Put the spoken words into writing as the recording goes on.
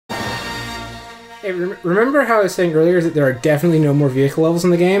Hey, remember how I was saying earlier that there are definitely no more vehicle levels in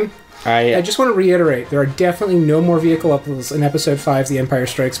the game? I just want to reiterate, there are definitely no more vehicle levels in Episode 5, The Empire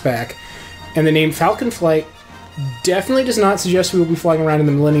Strikes Back. And the name Falcon Flight definitely does not suggest we will be flying around in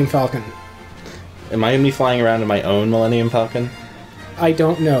the Millennium Falcon. Am I going to be flying around in my own Millennium Falcon? I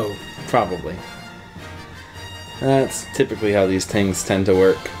don't know. Probably. That's typically how these things tend to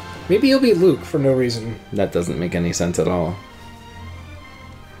work. Maybe you'll be Luke for no reason. That doesn't make any sense at all.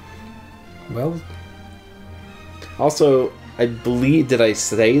 Well... Also, I believe... Did I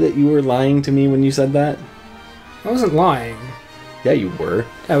say that you were lying to me when you said that? I wasn't lying. Yeah, you were.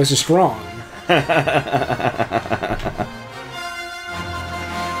 I was just wrong.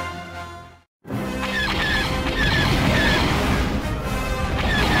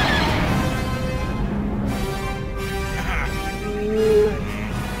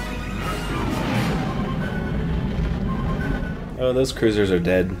 Oh, those cruisers are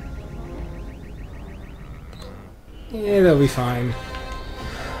dead. Yeah, they'll be fine.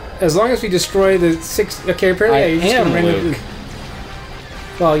 As long as we destroy the 6... Okay, apparently I am Luke.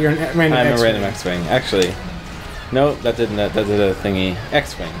 Well, you're a random I'm X-Wing. a random X-Wing. Actually, no, that did a thingy.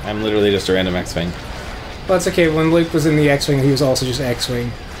 X-Wing. I'm literally just a random X-Wing. Well, it's okay. When Luke was in the X-Wing, he was also just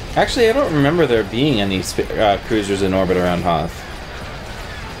X-Wing. Actually, I don't remember there being any cruisers in orbit around Hoth.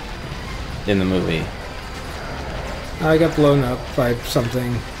 In the movie. I got blown up by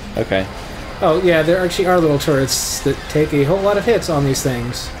something. Okay. Oh, yeah, there actually are little turrets that take a whole lot of hits on these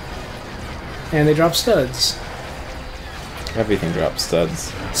things. And they drop studs. Everything drops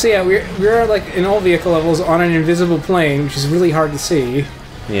studs. So yeah, we're like in all vehicle levels on an invisible plane, which is really hard to see.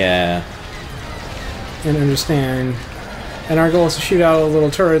 Yeah. And understand. And our goal is to shoot out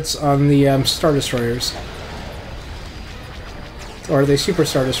little turrets on the Star Destroyers. Or are they Super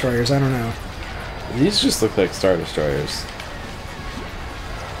Star Destroyers? I don't know. These just look like Star Destroyers.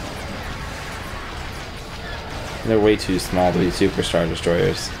 They're way too small to be Super Star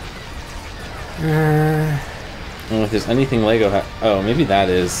Destroyers. I don't know if there's anything Lego oh, maybe that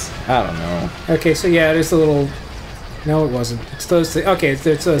is. I don't know. Okay, so yeah, it is the little... No, it wasn't. It's those things. Okay, it's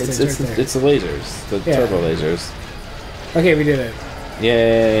those things right there. It's the lasers. The turbo lasers. Okay, we did it.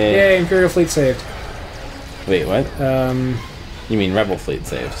 Yay! Yay, Imperial Fleet saved. Wait, what? You mean Rebel Fleet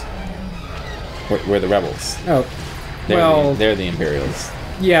saved? We're the Rebels. Oh. They're the Imperials.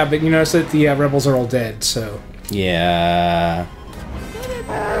 Yeah, but you notice that the Rebels are all dead, so... Yeah...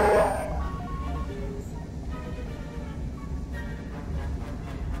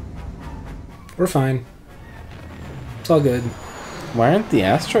 We're fine. It's all good. Why aren't the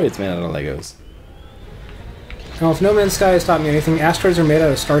asteroids made out of Legos? Well, if No Man's Sky has taught me anything, asteroids are made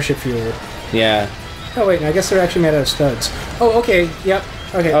out of starship fuel. Yeah. Oh wait, I guess they're actually made out of studs. Oh, okay, yep.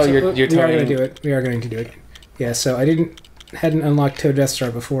 Okay, oh, so you're we are going to do it. We are going to do it. Yeah, so I hadn't unlocked Tow Death Star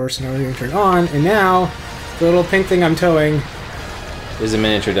before, so now we're going to turn it on, and now the little pink thing I'm towing is a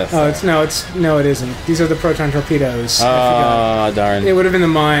miniature Death Star. No, it isn't. These are the Proton Torpedoes. Oh, darn. It would have been the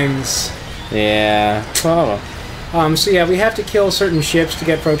mines. Yeah. Oh. So yeah, we have to kill certain ships to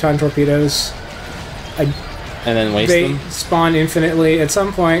get Proton Torpedoes. And then waste them? They spawn infinitely. At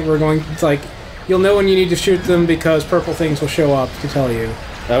some point, we're going to, like... You'll know when you need to shoot them because purple things will show up to tell you.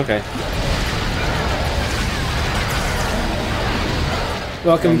 Okay.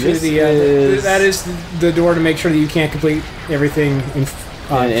 Welcome to the... that is the door to make sure that you can't complete everything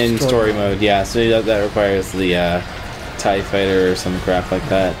in story mode. Yeah, so that requires the TIE Fighter or some crap like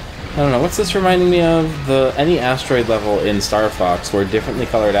that. I don't know, what's this reminding me of? Any asteroid level in Star Fox where differently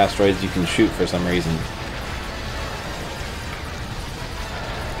colored asteroids you can shoot for some reason.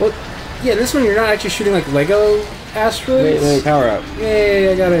 Well, yeah, this one you're not actually shooting like Lego asteroids. Wait, power up.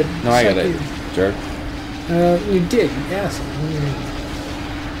 Yay, I got it. No, I got it. Jerk. You did, you asshole.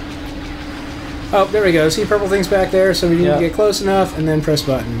 Oh, there we go. See purple things back there, so we need to get close enough and then press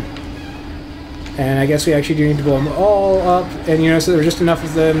button. And I guess we actually do need to blow them all up, and you know, so there's just enough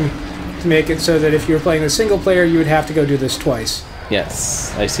of them to make it so that if you were playing a single player, you would have to go do this twice.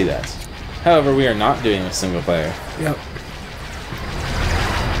 Yes, I see that. However, we are not doing a single player. Yep.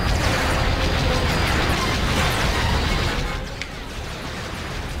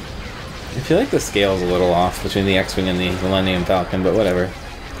 I feel like the scale's a little off between the X-Wing and the Millennium Falcon, but whatever.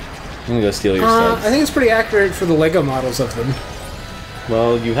 I'm gonna go steal your studs. I think it's pretty accurate for the Lego models of them.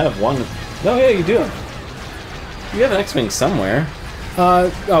 Well, you have one. No, yeah, you do. You have an X-Wing somewhere.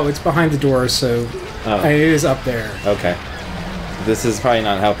 Oh, it's behind the door, so it is up there. Okay. This is probably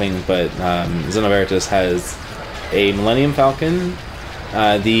not helping, but Xenovertus has a Millennium Falcon,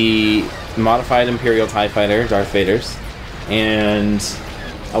 the modified Imperial TIE Fighter, Darth Vader's, and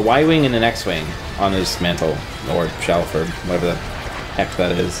a Y-Wing and an X-Wing on his mantle, or shelf, or whatever the heck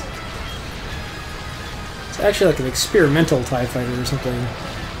that is. It's actually like an experimental TIE fighter or something.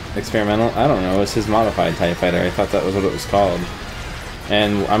 Experimental? I don't know. It's his modified TIE fighter. I thought that was what it was called.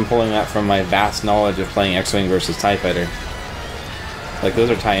 And I'm pulling that from my vast knowledge of playing X-Wing versus TIE Fighter. Like, those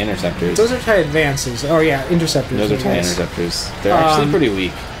are TIE Interceptors. Those are TIE Advances. Oh, yeah, Interceptors. Those are TIE Interceptors. They're actually pretty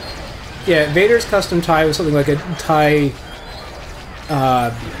weak. Yeah, Vader's custom TIE was something like a TIE...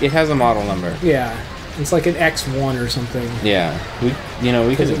 it has a model number. Yeah. It's like an X1 or something. Yeah. We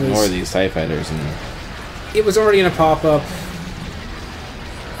could ignore these TIE Fighters. And it was already in a pop-up.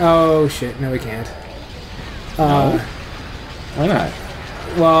 Oh, shit. No, we can't. No? Why not?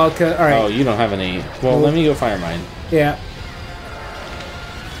 Well, alright. Oh, you don't have any... Well, let me go fire mine. Yeah.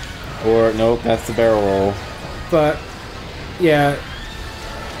 Or, nope, that's the barrel roll. But, yeah.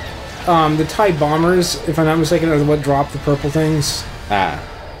 The TIE Bombers, if I'm not mistaken, are what drop the purple things. Ah.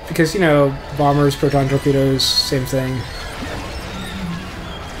 Because, bombers, Proton Torpedoes, same thing.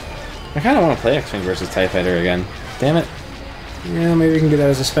 I kind of want to play X-Wing versus TIE Fighter again. Damn it. Yeah, maybe we can do that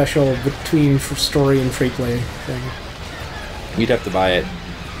as a special between story and free play thing. You'd have to buy it.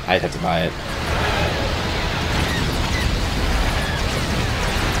 I'd have to buy it.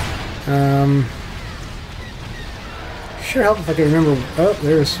 Sure help if I can remember. Oh,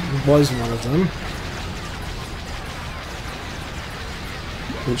 was one of them.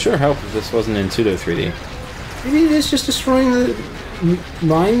 It would sure help if this wasn't in pseudo 3D. Maybe it is just destroying the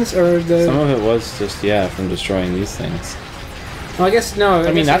mines or the. Some of it was just from destroying these things. Well, I guess no.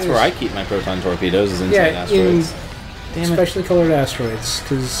 I mean, that's where I keep my proton torpedoes is inside asteroids. Especially colored asteroids,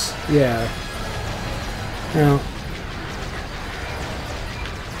 because no.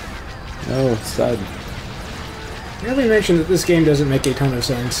 No, stud. Now they mentioned that this game doesn't make a ton of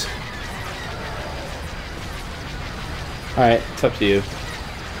sense. Alright, it's up to you.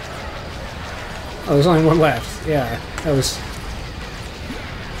 Oh, there's only one left. Yeah, that was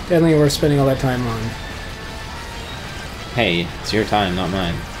definitely worth spending all that time on. Hey, it's your time, not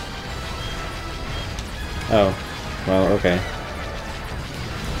mine. Oh, well, okay.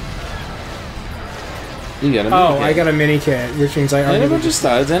 You got a mini kit. I got a mini kit, which means I and a bunch of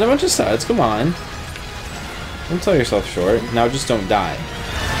studs, come on. Don't sell yourself short. Now just don't die.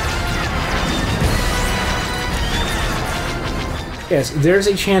 Yes, there's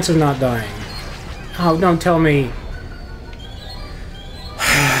a chance of not dying. Oh, don't tell me.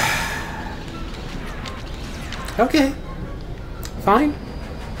 Okay. Fine.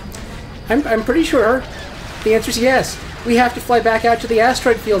 I'm pretty sure the answer is yes. We have to fly back out to the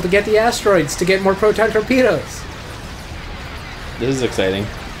asteroid field to get the asteroids, to get more proton torpedoes. This is exciting.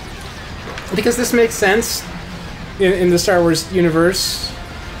 Because this makes sense in the Star Wars universe.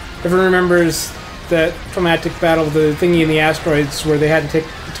 Everyone remembers that climactic battle, the thingy in the asteroids, where they had to take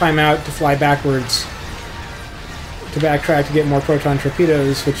time out to fly backwards to backtrack to get more proton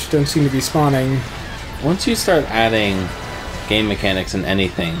torpedoes, which don't seem to be spawning. Once you start adding game mechanics in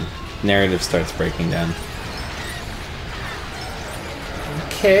anything, narrative starts breaking down.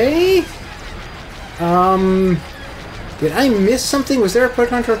 Okay. Did I miss something? Was there a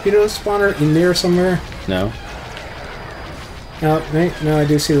proton torpedo spawner in there somewhere? No. No, I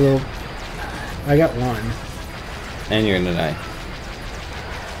do see a little... I got one. And you're gonna die.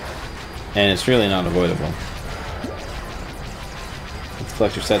 And it's really not avoidable. Let's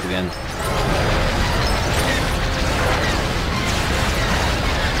collect your sets again.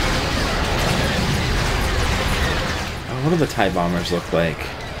 Oh, what do the TIE bombers look like?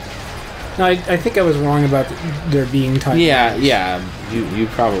 No, I think I was wrong about there being TIE bombers. Yeah, you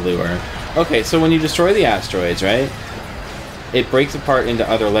probably were. Okay, so when you destroy the asteroids, right? It breaks apart into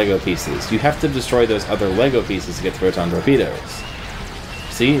other Lego pieces. You have to destroy those other Lego pieces to get the proton torpedoes.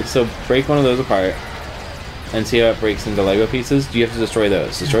 See? So break one of those apart and see how it breaks into Lego pieces. You have to destroy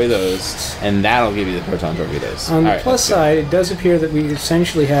those. Destroy those, and that'll give you the proton torpedoes. On the plus side, it does appear that we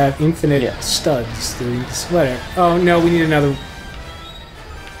essentially have infinite studs. Whatever. Oh, no, we need another...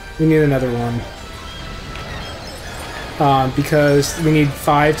 We need another one. Because we need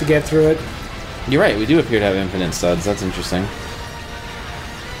 5 to get through it. You're right, we do appear to have infinite studs. That's interesting.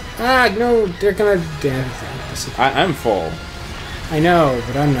 Ah, no, they're gonna... Damn. I'm full. I know,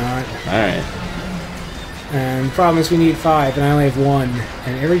 but I'm not. Alright. And the problem is we need 5, and I only have 1.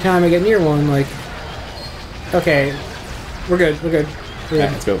 And every time I get near one, like... Okay, we're good, we're good.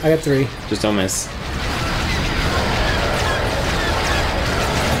 Alright, let's go. I got 3. Just don't miss.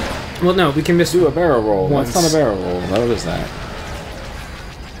 Well, no, we can miss... Do a barrel roll. Once. That's not a barrel roll. What is that?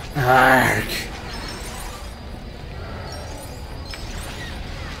 Arrgh.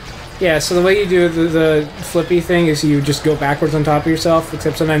 Yeah, so the way you do the flippy thing is you just go backwards on top of yourself,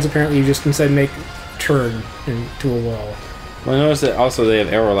 except sometimes apparently you just instead make turn into a wall. Well, I noticed that also they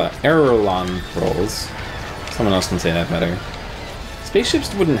have aileron rolls. Someone else can say that better.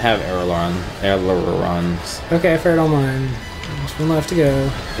 Spaceships wouldn't have ailerons. Okay, fair, don't mind. Just one left to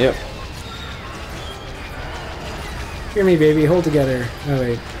go. Yep. Hear me, baby. Hold together. Oh,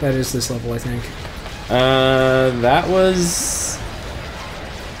 wait. That is this level, I think. That was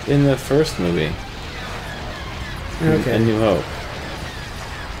in the first movie. Okay. A New Hope.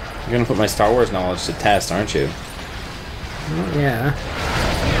 You're gonna put my Star Wars knowledge to test, aren't you? Well, yeah.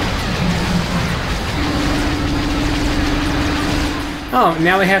 Oh,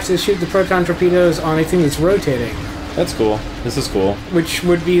 now we have to shoot the proton torpedoes on a thing that's rotating. That's cool. This is cool. Which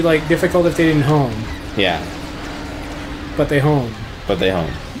would be, like, difficult if they didn't home. Yeah. But they home. But they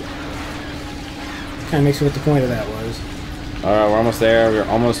home. Kind of makes me what the point of that was. Alright, we're almost there. We're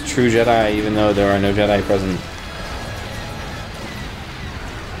almost true Jedi, even though there are no Jedi present.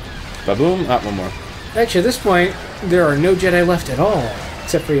 Ba-boom. Ah, one more. Actually, at this point, there are no Jedi left at all.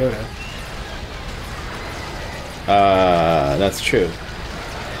 Except for Yoda. That's true.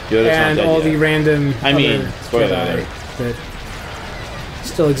 Yoda's and not dead all yet. the random spoiler alert, that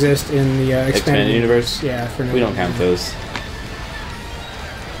still exist in the expanded universe. Yeah, for no we don't count those.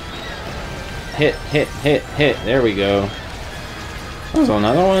 Hit. There we go. There's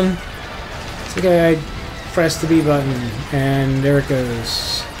another one. It's okay, I pressed the B button, and there it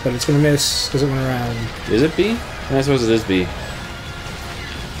goes. But it's gonna miss because it went around. Is it B? I suppose it is B.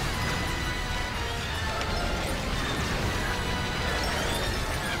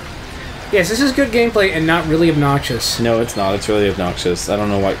 Yes, this is good gameplay and not really obnoxious. No, it's not. It's really obnoxious. I don't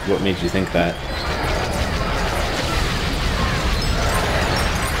know what made you think that.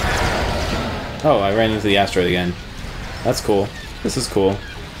 Oh, I ran into the asteroid again. That's cool. This is cool.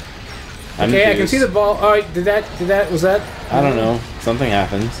 Okay, I can see the ball. Oh, was that? I don't know. Something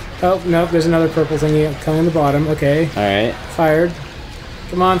happens. Oh, no, there's another purple thingy coming in the bottom. Okay. Alright. Fired.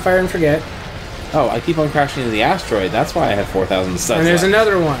 Come on, fire and forget. Oh, I keep on crashing into the asteroid. That's why I have 4,000 studs And there's left.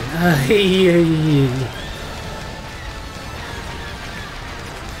 another one.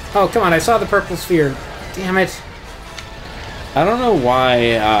 Oh, come on, I saw the purple sphere. Damn it. I don't know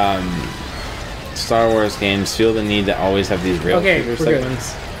why Star Wars games feel the need to always have these rail shooter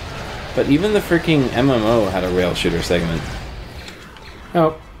segments. But even the freaking MMO had a rail shooter segment.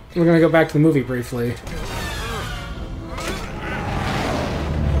 Oh, we're gonna go back to the movie briefly.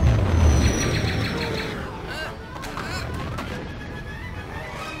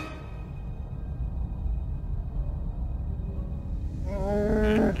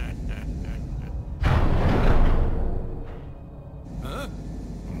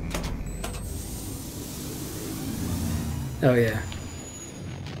 Oh yeah.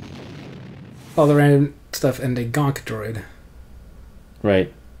 All the random stuff and a gonk droid.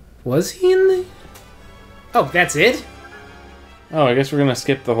 Right. Was he in the... Oh, that's it? Oh, I guess we're gonna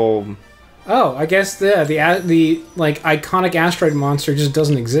skip the whole... Oh, I guess the like iconic asteroid monster just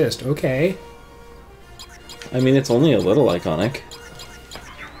doesn't exist. Okay. I mean, it's only a little iconic.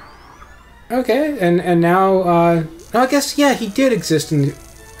 Okay, and now I guess yeah, he did exist in the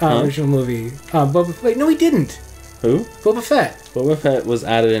original movie. Wait, no, he didn't. Who? Boba Fett. Boba Fett was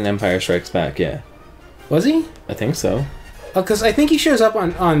added in Empire Strikes Back. Yeah. Was he? I think so. Oh, because I think he shows up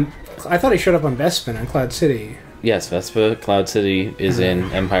on. I thought he showed up on Bespin on Cloud City. Yes, Vespa Cloud City is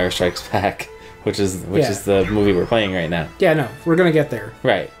in Empire Strikes Back, which is the movie we're playing right now. Yeah, no, we're gonna get there.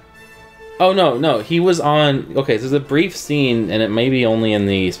 Right. Oh no, he was on. Okay, so there's a brief scene, and it may be only in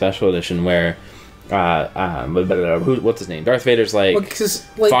the special edition where, what's his name? Darth Vader's like,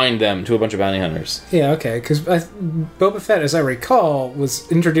 find them to a bunch of bounty hunters. Yeah, okay, because Boba Fett, as I recall, was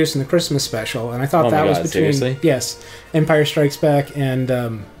introduced in the Christmas special, and I thought that was between seriously? Empire Strikes Back and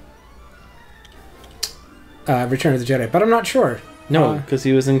Return of the Jedi, but I'm not sure. No, because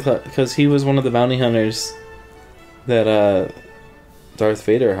he was because he was one of the bounty hunters that Darth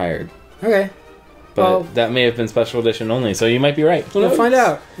Vader hired. Okay. But that may have been special edition only, so you might be right. We'll find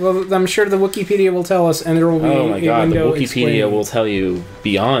out. Well, I'm sure the Wikipedia will tell us, and there will be oh my god, the Wikipedia explaining. will tell you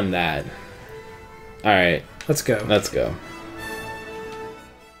beyond that. Alright. Let's go. Let's go.